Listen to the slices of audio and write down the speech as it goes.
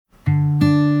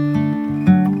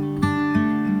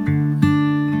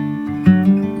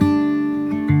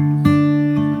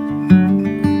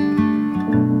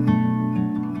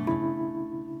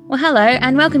Hello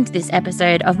and welcome to this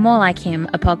episode of More Like Him,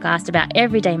 a podcast about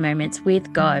everyday moments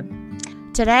with God.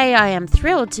 Today I am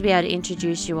thrilled to be able to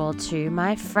introduce you all to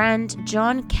my friend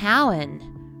John Cowne.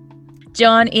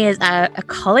 John is a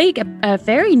colleague, a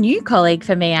very new colleague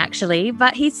for me actually,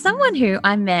 but he's someone who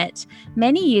I met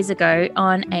many years ago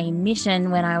on a mission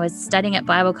when I was studying at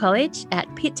Bible College at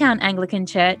Pitttown Anglican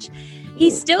Church.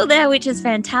 He's still there, which is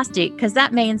fantastic because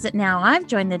that means that now I've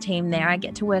joined the team there, I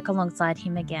get to work alongside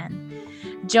him again.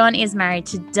 John is married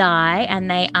to Di and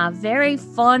they are very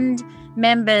fond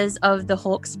members of the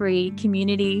Hawkesbury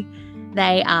community.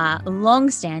 They are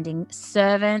long-standing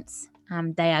servants.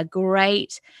 They are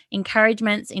great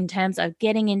encouragements in terms of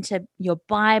getting into your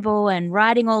Bible and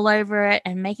writing all over it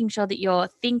and making sure that you're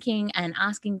thinking and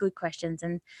asking good questions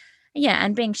and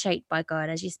being shaped by God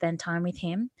as you spend time with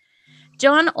him.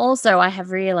 John also, I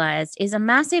have realized, is a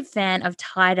massive fan of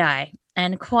tie-dye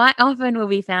and quite often will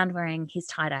be found wearing his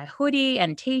tie-dye hoodie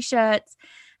and T-shirts.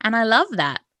 And I love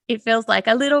that. It feels like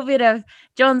a little bit of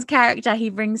John's character he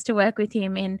brings to work with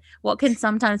him in what can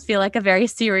sometimes feel like a very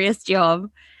serious job.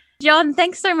 John,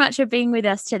 thanks so much for being with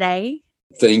us today.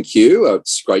 Thank you.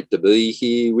 It's great to be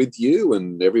here with you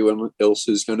and everyone else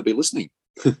who's going to be listening.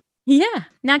 Yeah.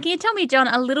 Now, can you tell me, John,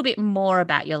 a little bit more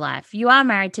about your life? You are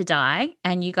married to Di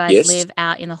and you guys live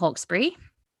out in the Hawkesbury.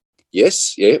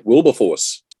 Yes,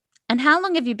 Wilberforce. And how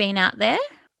long have you been out there?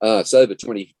 It's over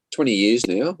 20 years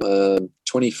now,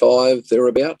 25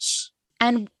 thereabouts.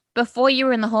 And before you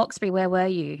were in the Hawkesbury, where were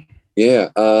you? Yeah,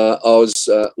 I was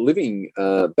living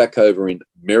back over in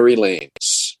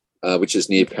Merrylands, which is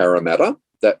near Parramatta.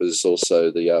 That was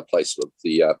also the place of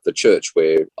the church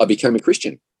where I became a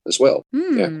Christian as well.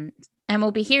 Yeah. And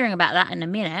we'll be hearing about that in a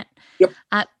minute. Yep.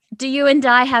 Do you and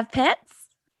Di have pets?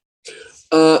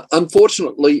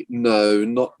 Unfortunately, no,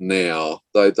 not now.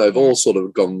 They've all sort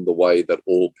of gone the way that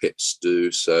all pets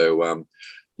do. So,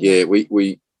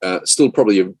 we still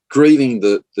probably are grieving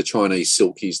the Chinese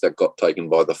silkies that got taken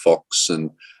by the fox and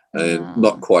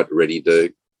not quite ready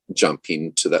to jump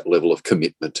into that level of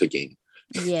commitment again.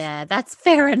 Yeah, that's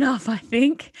fair enough, I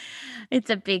think. It's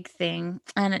a big thing.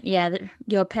 And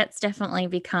your pets definitely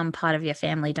become part of your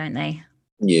family, don't they?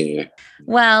 Yeah.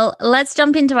 Well, let's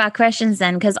jump into our questions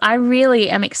then, because I really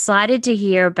am excited to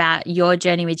hear about your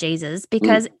journey with Jesus,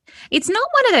 because it's not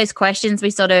one of those questions we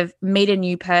sort of meet a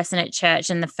new person at church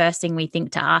and the first thing we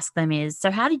think to ask them is, so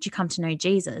how did you come to know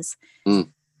Jesus?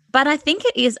 But I think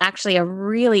it is actually a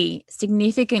really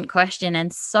significant question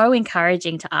and so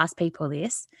encouraging to ask people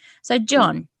this. So,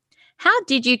 John, how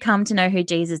did you come to know who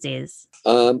Jesus is?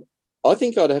 I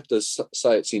think I'd have to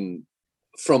say it's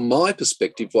from my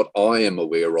perspective, what I am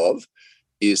aware of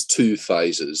is two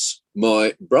phases.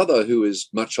 My brother, who is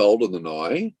much older than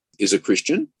I, is a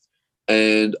Christian,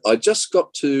 and I just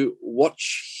got to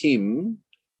watch him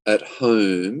at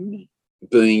home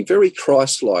being very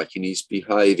Christ-like in his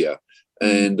behaviour.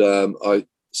 And I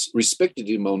respected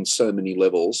him on so many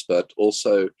levels, but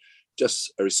also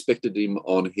just respected him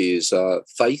on his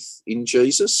faith in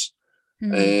Jesus.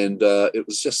 And it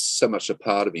was just so much a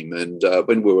part of him. And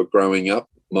when we were growing up,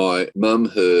 my mum,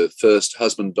 her first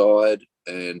husband died,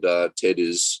 and Ted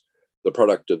is the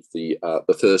product of the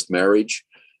first marriage.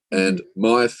 And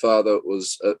my father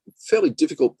was a fairly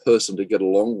difficult person to get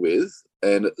along with.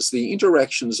 And it's the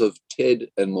interactions of Ted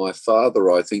and my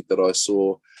father, I think, that I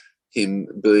saw him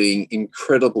being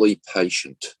incredibly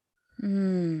patient.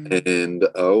 And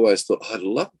I always thought, I'd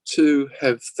love to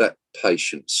have that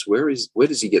patience. Where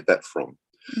does he get that from?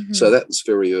 So that was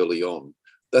very early on.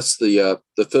 That's the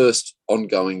first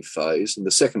ongoing phase. And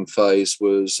the second phase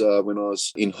was when I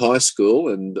was in high school,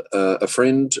 and a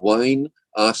friend, Wayne,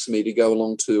 asked me to go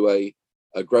along to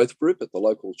a growth group at the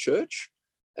local church.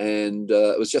 And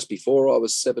it was just before I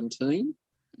was 17.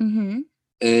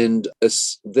 And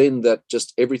then that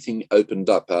just everything opened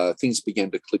up. Things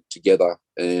began to click together,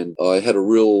 and I had a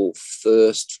real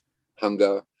thirst,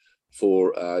 hunger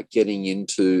for getting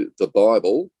into the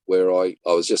Bible, where I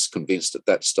was just convinced at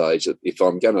that stage that if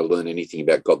I'm going to learn anything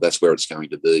about God, that's where it's going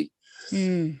to be.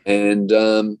 And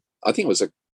I think it was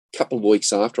a couple of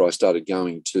weeks after I started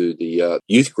going to the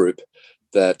youth group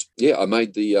that, I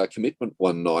made the commitment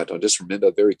one night. I just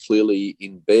remember very clearly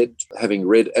in bed having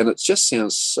read, and it just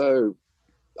sounds so...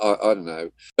 I don't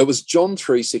know. It was John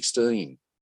 3:16.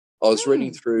 I was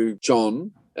reading through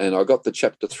John, and I got to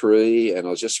chapter 3, and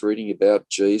I was just reading about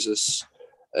Jesus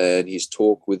and his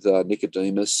talk with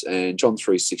Nicodemus, and John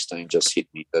 3:16 just hit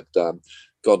me that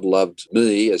God loved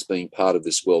me as being part of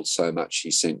this world so much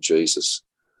he sent Jesus.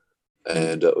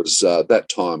 And it was that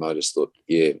time I just thought,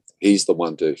 he's the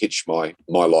one to hitch my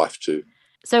life to.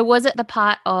 So was it the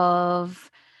part of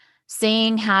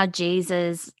seeing how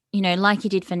Jesus like you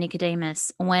did for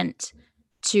Nicodemus, went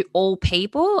to all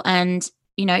people and,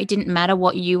 it didn't matter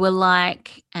what you were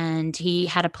like, and he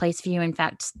had a place for you. In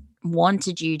fact,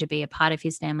 wanted you to be a part of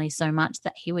his family so much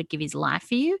that he would give his life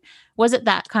for you. Was it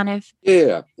that kind of?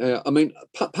 Yeah. I mean,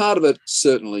 part of it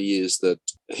certainly is that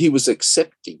he was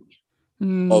accepting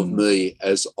of me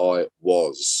as I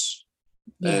was.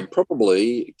 Yeah. And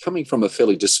probably coming from a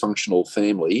fairly dysfunctional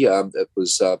family, it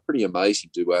was pretty amazing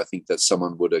to think that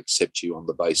someone would accept you on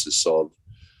the basis of,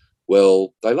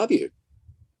 well, they love you.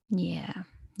 Yeah.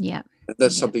 Yeah. And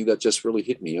that's something that just really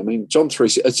hit me. I mean, John 3,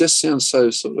 it just sounds so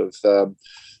sort of,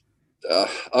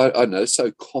 I know,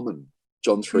 so common,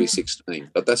 John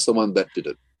 3:16, but that's the one that did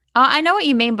it. Oh, I know what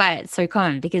you mean by it's so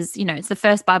common because, it's the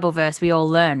first Bible verse we all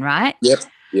learn, right?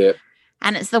 Yep.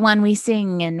 And it's the one we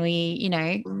sing and we,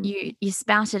 you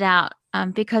spout it out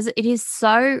because it's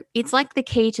like the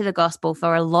key to the gospel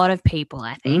for a lot of people,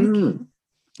 I think,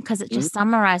 because it just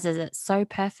summarizes it so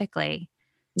perfectly.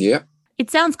 Yeah. It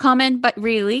sounds common, but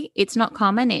really it's not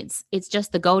common. It's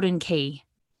just the golden key.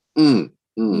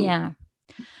 Yeah.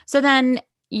 So then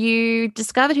you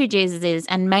discovered who Jesus is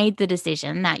and made the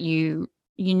decision that you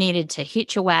needed to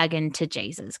hitch a wagon to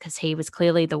Jesus because he was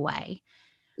clearly the way.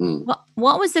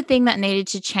 What was the thing that needed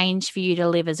to change for you to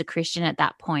live as a Christian at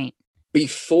that point?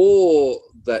 Before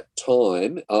that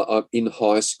time, in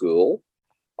high school,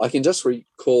 I can just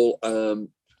recall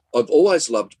I've always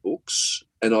loved books,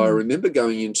 and I remember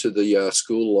going into the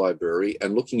school library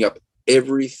and looking up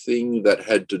everything that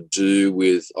had to do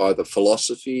with either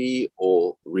philosophy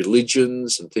or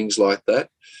religions and things like that,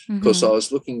 because I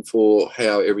was looking for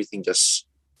how everything just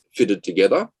fitted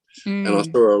together. And I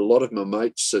saw a lot of my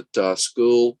mates at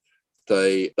school,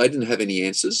 they didn't have any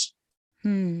answers.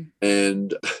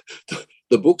 And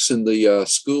the books in the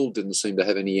school didn't seem to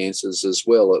have any answers as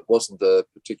well. It wasn't a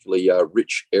particularly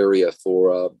rich area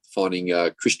for finding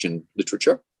Christian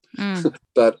literature.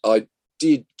 But I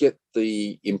did get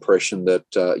the impression that,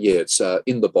 it's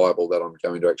in the Bible that I'm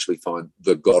going to actually find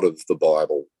the God of the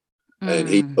Bible. And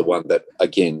he's the one that,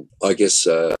 again, I guess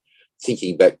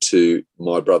thinking back to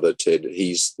my brother Ted,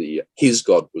 his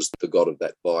God was the God of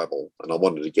that Bible, and I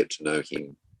wanted to get to know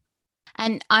him.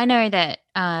 And I know that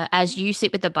as you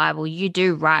sit with the Bible, you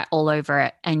do write all over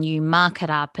it and you mark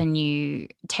it up and you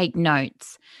take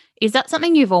notes. Is that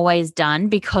something you've always done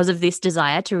because of this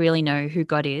desire to really know who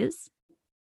God is?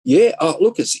 Yeah.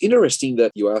 Look, it's interesting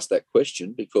that you asked that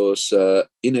question because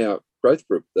in our growth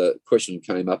group, the question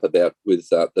came up about with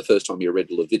the first time you read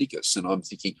Leviticus, and I'm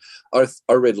thinking I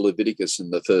read Leviticus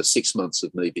in the first 6 months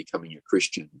of me becoming a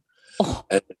Christian.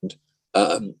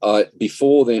 And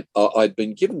before then, I'd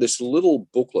been given this little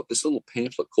booklet, this little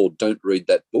pamphlet called Don't Read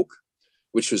That Book,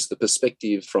 which was the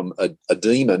perspective from a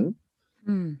demon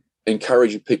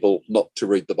encouraging people not to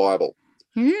read the Bible.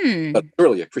 But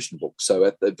really a Christian book. So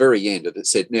at the very end, it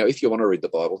said, now, if you want to read the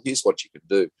Bible, here's what you can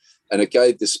do. And it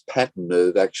gave this pattern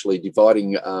of actually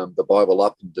dividing the Bible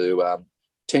up into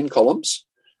 10 columns.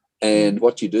 And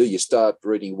what you do, you start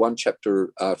reading one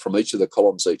chapter from each of the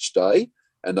columns each day.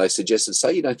 And they suggested,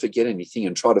 say you don't forget anything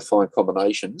and try to find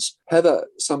combinations, have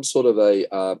some sort of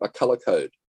a color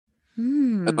code.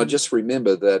 And I just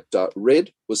remember that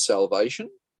red was salvation.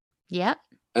 Yep.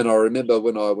 And I remember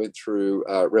when I went through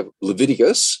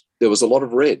Leviticus, there was a lot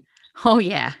of red. Oh,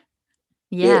 yeah.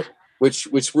 Yeah.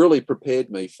 Which really prepared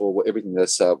me for everything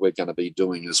that we're going to be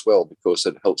doing as well, because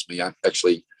it helps me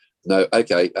actually know,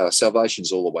 okay,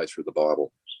 salvation's all the way through the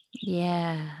Bible.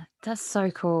 Yeah, that's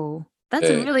so cool. That's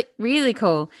really, really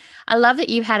cool. I love that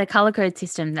you've had a color code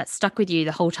system that stuck with you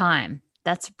the whole time.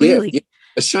 That's really... Yeah.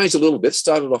 It's changed a little bit.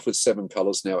 Started off with 7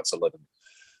 colors. Now it's 11.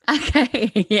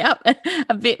 Okay. Yep.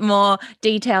 A bit more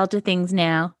detail to things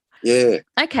now. Yeah.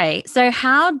 Okay. So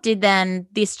how did then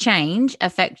this change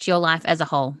affect your life as a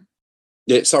whole?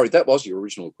 Yeah. Sorry, that was your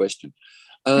original question.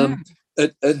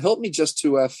 It helped me just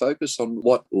to focus on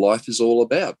what life is all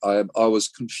about. I was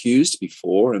confused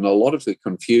before, and a lot of the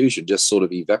confusion just sort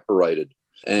of evaporated.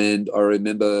 And I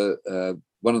remember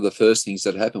one of the first things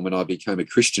that happened when I became a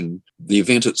Christian, the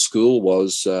event at school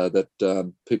was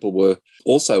that people were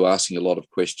also asking a lot of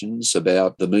questions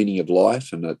about the meaning of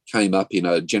life, and it came up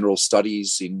in general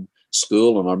studies in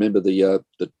school. And I remember the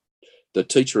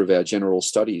teacher of our general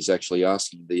studies actually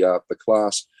asking the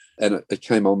class, and it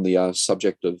came on the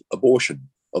subject of abortion,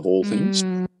 of all things.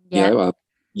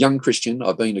 Young Christian.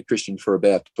 I've been a Christian for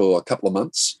a couple of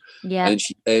months. Yeah.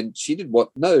 And she did what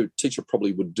no teacher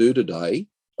probably would do today.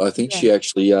 I think she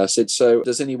actually said, so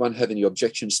does anyone have any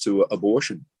objections to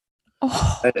abortion?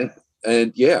 Oh.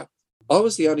 And I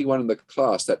was the only one in the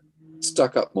class that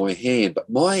stuck up my hand, but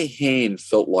my hand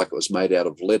felt like it was made out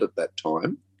of lead at that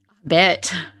time.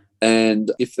 Bet.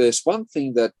 And if there's one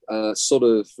thing that sort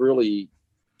of really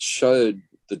showed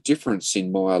the difference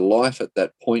in my life at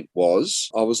that point was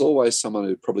I was always someone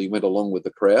who probably went along with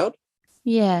the crowd.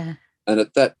 Yeah. And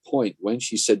at that point, when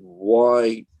she said,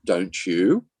 "Why don't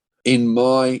you?" in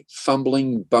my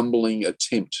fumbling, bumbling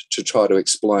attempt to try to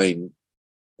explain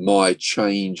my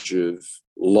change of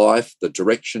life, the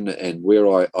direction and where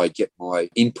I get my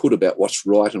input about what's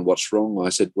right and what's wrong, I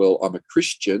said, "Well, I'm a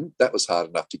Christian." That was hard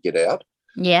enough to get out.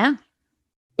 Yeah.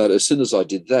 But as soon as I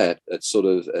did that, it sort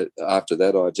of, after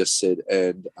that, I just said,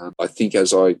 and I think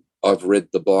as I've read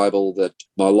the Bible, that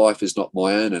my life is not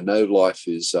my own and no life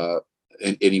is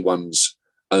anyone's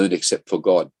own except for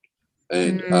God.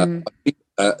 And I think,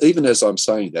 even as I'm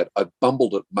saying that, I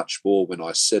bumbled it much more when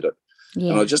I said it.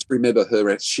 Yeah. And I just remember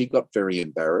her, she got very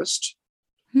embarrassed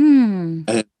Hmm.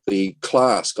 and the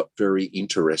class got very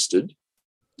interested.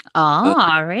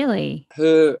 Oh, really?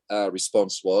 Her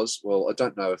response was, "Well, I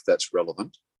don't know if that's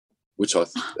relevant," which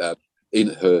in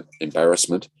her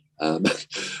embarrassment.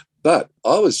 But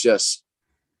I was just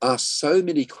asked so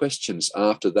many questions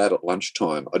after that at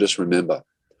lunchtime, I just remember.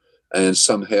 And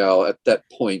somehow at that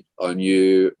point, I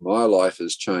knew my life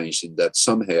has changed in that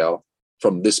somehow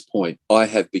from this point, I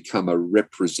have become a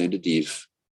representative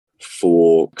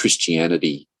for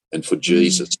Christianity and for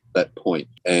Jesus at that point.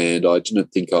 And I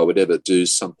didn't think I would ever do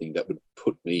something that would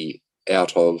put me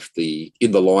out of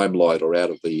in the limelight or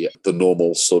out of the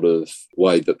normal sort of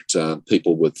way that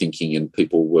people were thinking and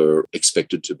people were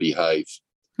expected to behave.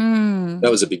 That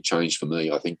was a big change for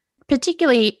me, I think.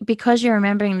 Particularly because you're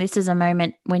remembering this as a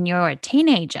moment when you're a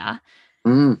teenager.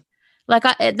 Like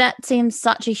that seems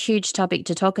such a huge topic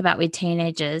to talk about with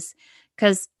teenagers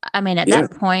because, I mean, at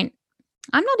that point,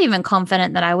 I'm not even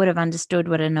confident that I would have understood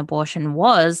what an abortion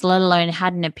was, let alone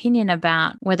had an opinion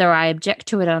about whether I object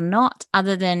to it or not,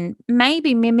 other than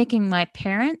maybe mimicking my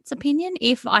parents' opinion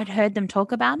if I'd heard them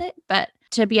talk about it. But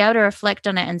to be able to reflect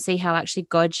on it and see how actually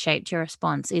God shaped your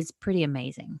response is pretty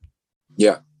amazing.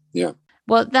 Yeah, yeah.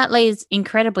 Well, that leads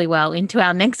incredibly well into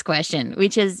our next question,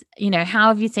 which is, how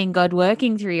have you seen God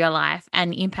working through your life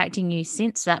and impacting you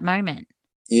since that moment?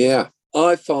 Yeah.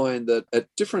 I find that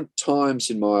at different times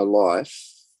in my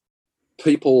life,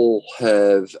 people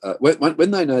have,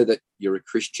 when they know that you're a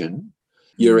Christian,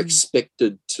 you're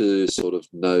expected to sort of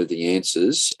know the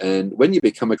answers. And when you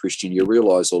become a Christian, you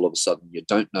realise all of a sudden you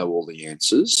don't know all the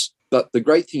answers. But the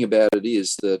great thing about it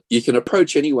is that you can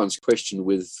approach anyone's question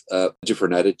with a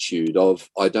different attitude of,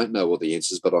 I don't know all the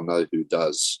answers, but I know who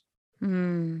does.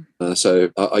 So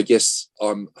I guess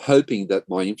I'm hoping that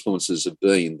my influences have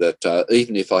been that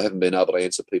even if I haven't been able to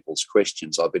answer people's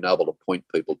questions, I've been able to point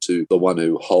people to the one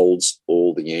who holds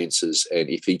all the answers. And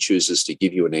if he chooses to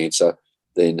give you an answer,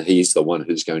 then he's the one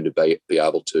who's going to be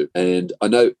able to. And I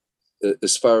know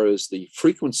as far as the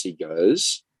frequency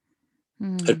goes,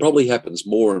 it probably happens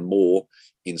more and more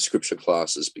in scripture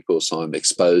classes because I'm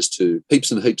exposed to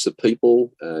heaps and heaps of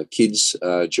people, kids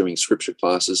during scripture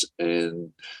classes,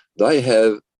 and they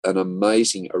have an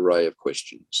amazing array of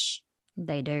questions.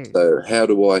 They do. So how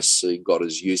do I see God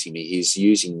as using me? He's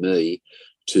using me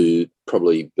to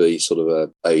probably be sort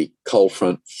of a cold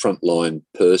frontline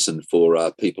person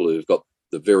for people who've got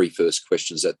the very first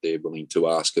questions that they're willing to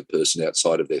ask a person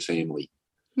outside of their family.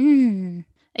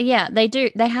 Yeah, they do.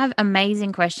 They have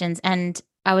amazing questions. And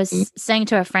I was saying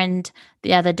to a friend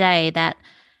the other day that,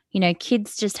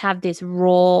 kids just have this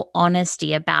raw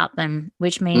honesty about them,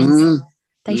 which means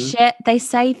they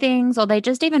say things or they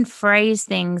just even phrase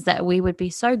things that we would be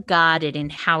so guarded in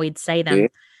how we'd say them. Yeah.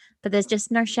 But there's just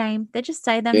no shame. They just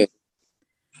say them. Yeah.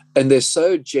 And they're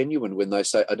so genuine when they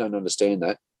say, I don't understand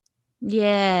that.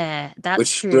 Yeah,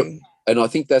 that's true. And I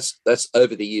think that's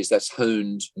over the years, that's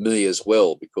honed me as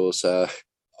well because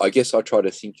I guess I try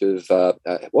to think of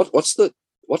what's the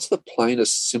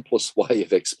plainest, simplest way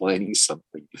of explaining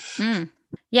something.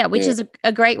 Yeah, which is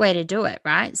a great way to do it,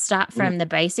 right? Start from the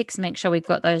basics, make sure we've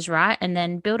got those right, and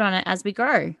then build on it as we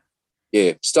grow.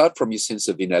 Yeah, start from your sense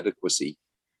of inadequacy.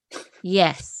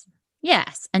 Yes,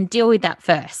 and deal with that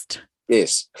first.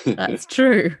 Yes. That's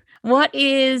true. What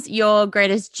is your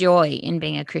greatest joy in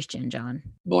being a Christian, John?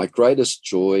 My greatest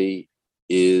joy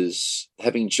is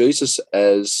having Jesus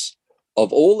as,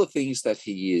 of all the things that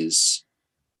he is,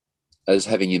 as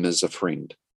having him as a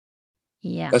friend.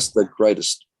 Yeah. That's the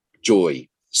greatest joy.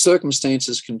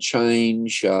 Circumstances can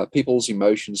change, people's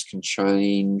emotions can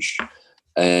change,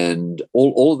 and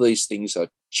all of these things are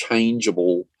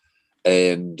changeable,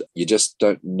 and you just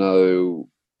don't know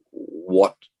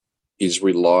what is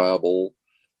reliable.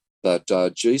 But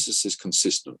Jesus is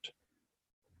consistent.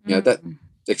 You know,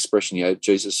 expression,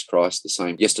 Jesus Christ the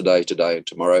same yesterday, today, and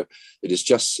tomorrow. It is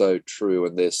just so true.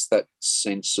 And there's that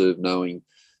sense of knowing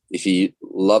if he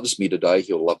loves me today,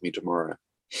 he'll love me tomorrow.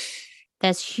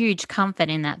 There's huge comfort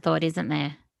in that thought, isn't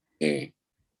there? Yeah.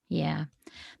 Yeah.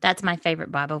 That's my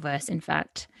favorite Bible verse, in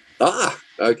fact.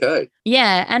 Okay.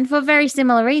 Yeah, and for very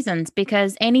similar reasons,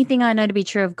 because anything I know to be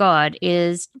true of God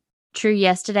is true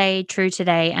yesterday, true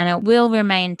today, and it will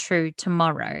remain true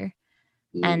tomorrow.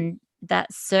 And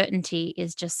that certainty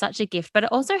is just such a gift. But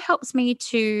it also helps me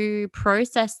to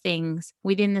process things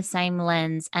within the same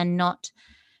lens and not,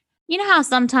 you know how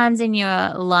sometimes in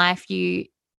your life you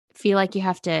feel like you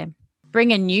have to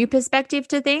bring a new perspective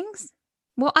to things?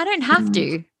 Well, I don't have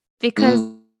to,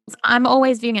 because I'm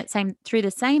always viewing it through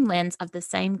the same lens of the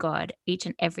same God each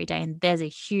and every day. And there's a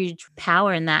huge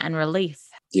power in that and relief.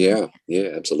 Yeah,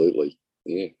 absolutely.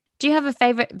 Yeah. Do you have a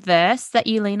favorite verse that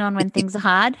you lean on when things are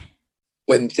hard?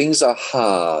 When things are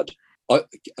hard,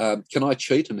 can I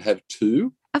cheat and have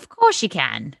two? Of course you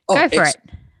can. Go for it.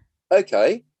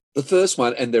 Okay. The first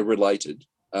one, and they're related.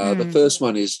 The first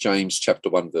one is James chapter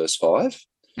 1, verse 5.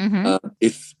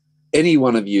 If any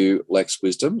one of you lacks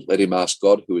wisdom, let him ask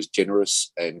God, who is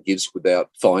generous and gives without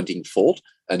finding fault,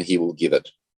 and he will give it.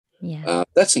 Yeah.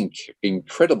 That's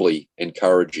incredibly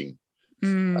encouraging.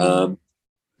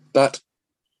 But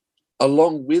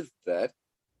along with that,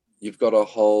 you've got to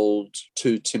hold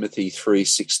 2 Timothy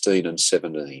 3:16 and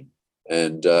 17.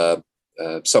 And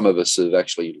some of us have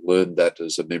actually learned that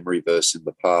as a memory verse in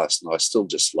the past, and I still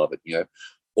just love it.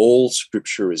 All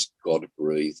scripture is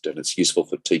God-breathed, and it's useful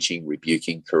for teaching,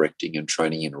 rebuking, correcting, and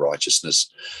training in righteousness,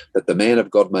 that the man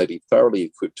of God may be thoroughly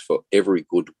equipped for every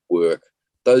good work.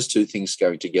 Those two things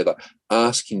going together,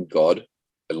 asking God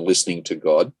and listening to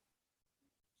God,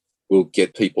 will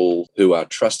get people who are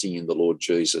trusting in the Lord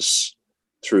Jesus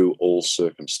through all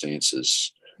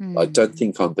circumstances. I don't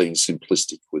think I'm being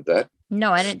simplistic with that.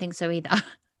 No, I don't think so either.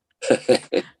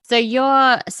 So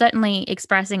you're certainly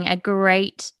expressing a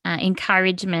great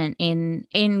encouragement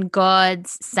in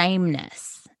God's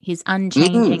sameness, his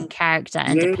unchanging character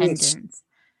and dependence.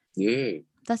 Yeah.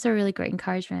 That's a really great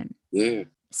encouragement. Yeah.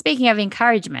 Speaking of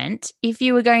encouragement, if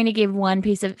you were going to give one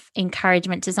piece of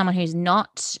encouragement to someone who's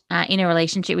not in a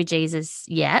relationship with Jesus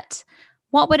yet,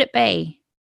 what would it be?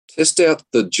 Test out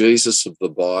the Jesus of the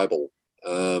Bible.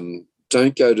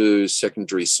 Don't go to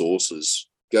secondary sources.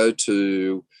 Go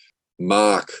to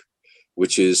Mark,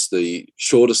 which is the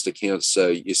shortest account, so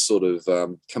you sort of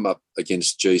come up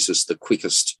against Jesus the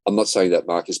quickest. I'm not saying that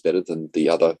Mark is better than the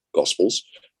other Gospels,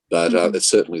 but it's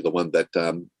certainly the one that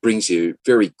brings you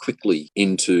very quickly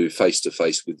into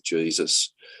face-to-face with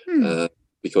Jesus,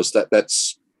 because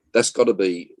that's got to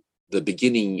be the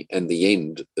beginning and the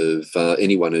end of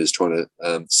anyone who's trying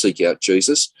to seek out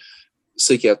Jesus.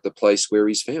 Seek out the place where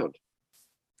he's found.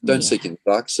 Don't seek in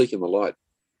the dark, seek in the light.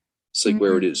 Seek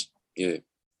where it is. Yeah.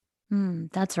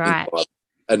 That's right.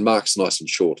 And Mark's nice and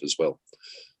short as well.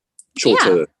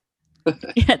 Shorter.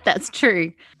 Yeah, that's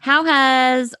true. How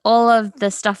has all of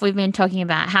the stuff we've been talking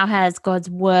about, how has God's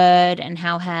word and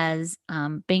how has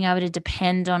being able to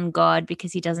depend on God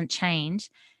because he doesn't change,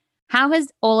 how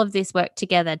has all of this worked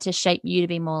together to shape you to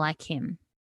be more like him?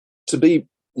 To be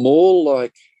more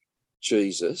like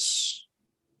Jesus,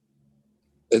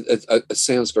 it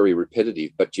sounds very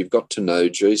repetitive, but you've got to know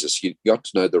Jesus. You've got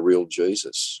to know the real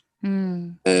Jesus.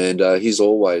 And he's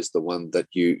always the one that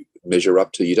you measure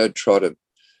up to. You don't try to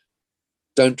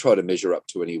measure up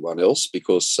to anyone else,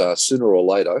 because sooner or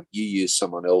later you use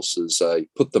someone else as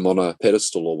put them on a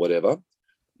pedestal or whatever.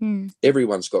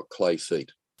 Everyone's got clay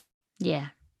feet. Yeah.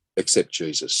 Except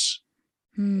Jesus.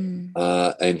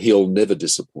 And he'll never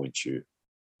disappoint you.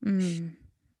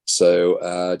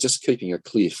 So just keeping a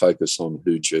clear focus on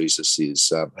who Jesus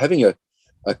is, having a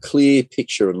clear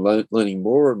picture and learning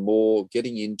more and more,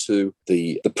 getting into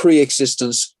the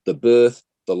pre-existence, the birth,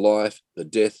 the life, the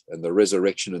death, and the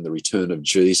resurrection and the return of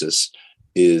Jesus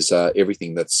is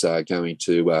everything that's going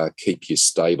to keep you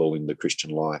stable in the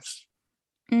Christian life.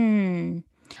 And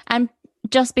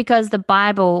just because the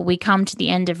Bible, we come to the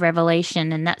end of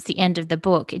Revelation and that's the end of the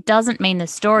book, it doesn't mean the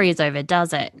story is over,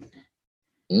 does it?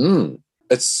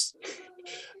 It's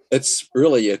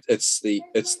really it's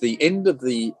the end of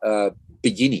the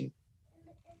beginning.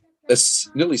 This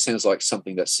nearly sounds like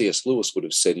something that C.S. Lewis would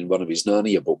have said in one of his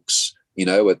Narnia books. In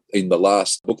the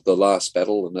last book, The Last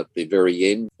Battle, and at the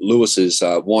very end, Lewis is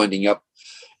winding up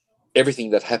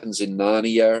everything that happens in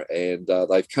Narnia, and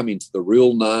they've come into the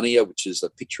real Narnia, which is a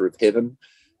picture of heaven.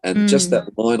 And just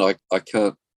that line, I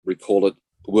can't recall it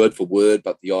word for word,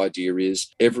 but the idea is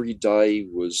every day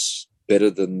was better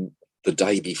than the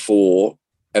day before,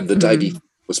 and the day before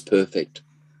was perfect.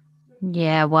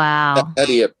 Yeah, wow. How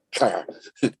do you?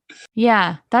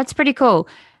 Yeah, that's pretty cool.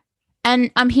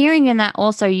 And I'm hearing in that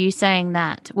also you saying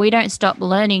that we don't stop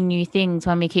learning new things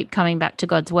when we keep coming back to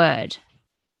God's word.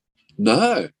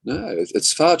 No,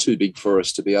 it's far too big for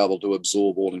us to be able to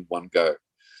absorb all in one go.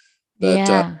 But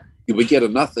Yeah. we get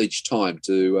enough each time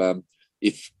to,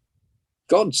 if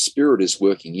God's Spirit is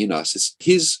working in us,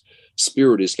 His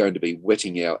Spirit is going to be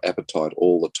whetting our appetite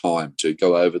all the time to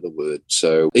go over the Word.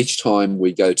 So each time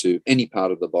we go to any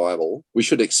part of the Bible, we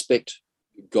should expect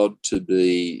God to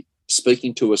be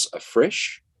speaking to us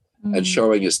afresh and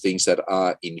showing us things that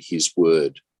are in His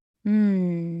Word.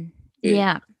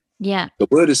 Yeah. The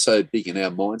Word is so big and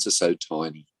our minds are so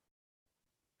tiny.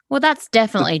 Well, that's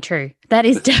definitely true. That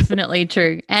is definitely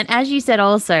true. And as you said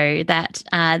also that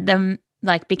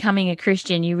like becoming a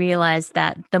Christian, you realize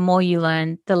that the more you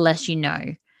learn, the less you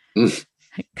know.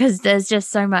 Because there's just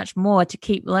so much more to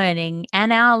keep learning.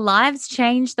 And our lives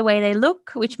change the way they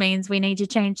look, which means we need to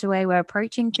change the way we're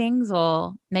approaching things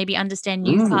or maybe understand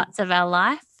new parts of our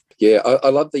life. Yeah, I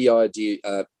love the idea,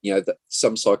 that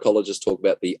some psychologists talk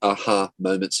about the aha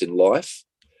moments in life.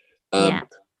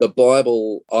 The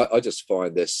Bible, I just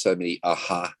find there's so many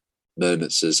aha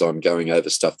moments as I'm going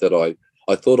over stuff that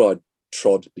I thought I'd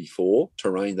trod before,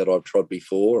 terrain that I've trod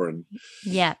before, and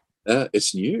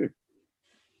it's new.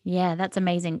 Yeah, that's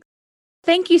amazing.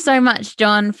 Thank you so much,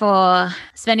 John, for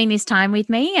spending this time with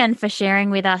me and for sharing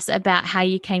with us about how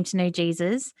you came to know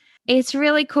Jesus. It's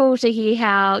really cool to hear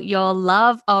how your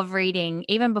love of reading,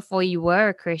 even before you were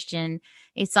a Christian,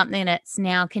 is something that's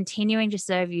now continuing to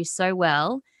serve you so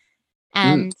well.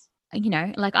 And,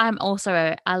 like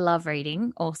I love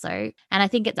reading also. And I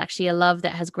think it's actually a love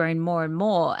that has grown more and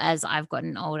more as I've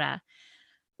gotten older.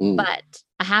 But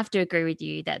I have to agree with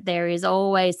you that there is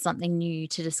always something new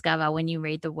to discover when you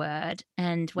read the word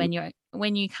and when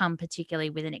you come particularly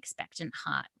with an expectant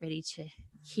heart, ready to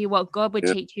hear what God would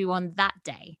teach you on that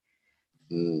day.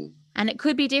 And it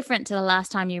could be different to the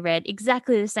last time you read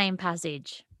exactly the same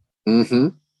passage.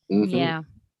 Yeah.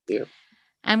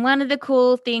 And one of the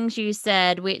cool things you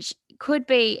said, which could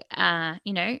be, a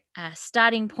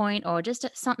starting point or just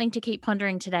something to keep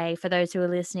pondering today for those who are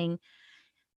listening,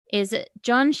 is that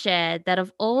John shared that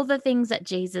of all the things that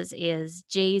Jesus is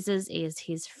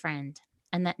his friend,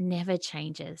 and that never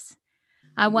changes.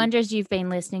 I wonder, as you've been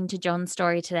listening to John's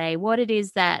story today, what it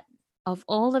is that of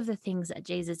all of the things that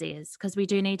Jesus is, because we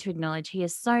do need to acknowledge he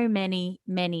is so many,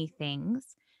 many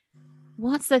things.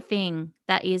 What's the thing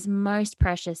that is most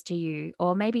precious to you,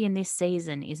 or maybe in this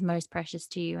season is most precious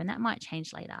to you? And that might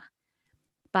change later.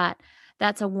 But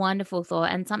that's a wonderful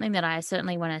thought and something that I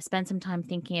certainly want to spend some time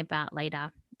thinking about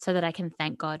later so that I can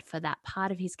thank God for that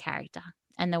part of his character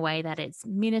and the way that it's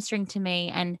ministering to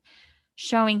me and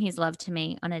showing his love to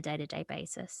me on a day-to-day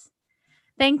basis.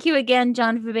 Thank you again,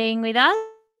 John, for being with us.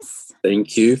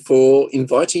 Thank you for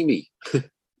inviting me.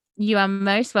 You are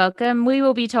most welcome. We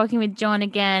will be talking with John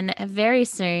again very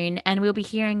soon, and we'll be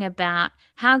hearing about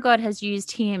how God has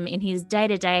used him in his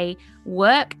day-to-day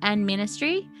work and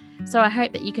ministry. So I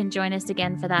hope that you can join us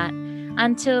again for that.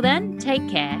 Until then, take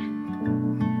care.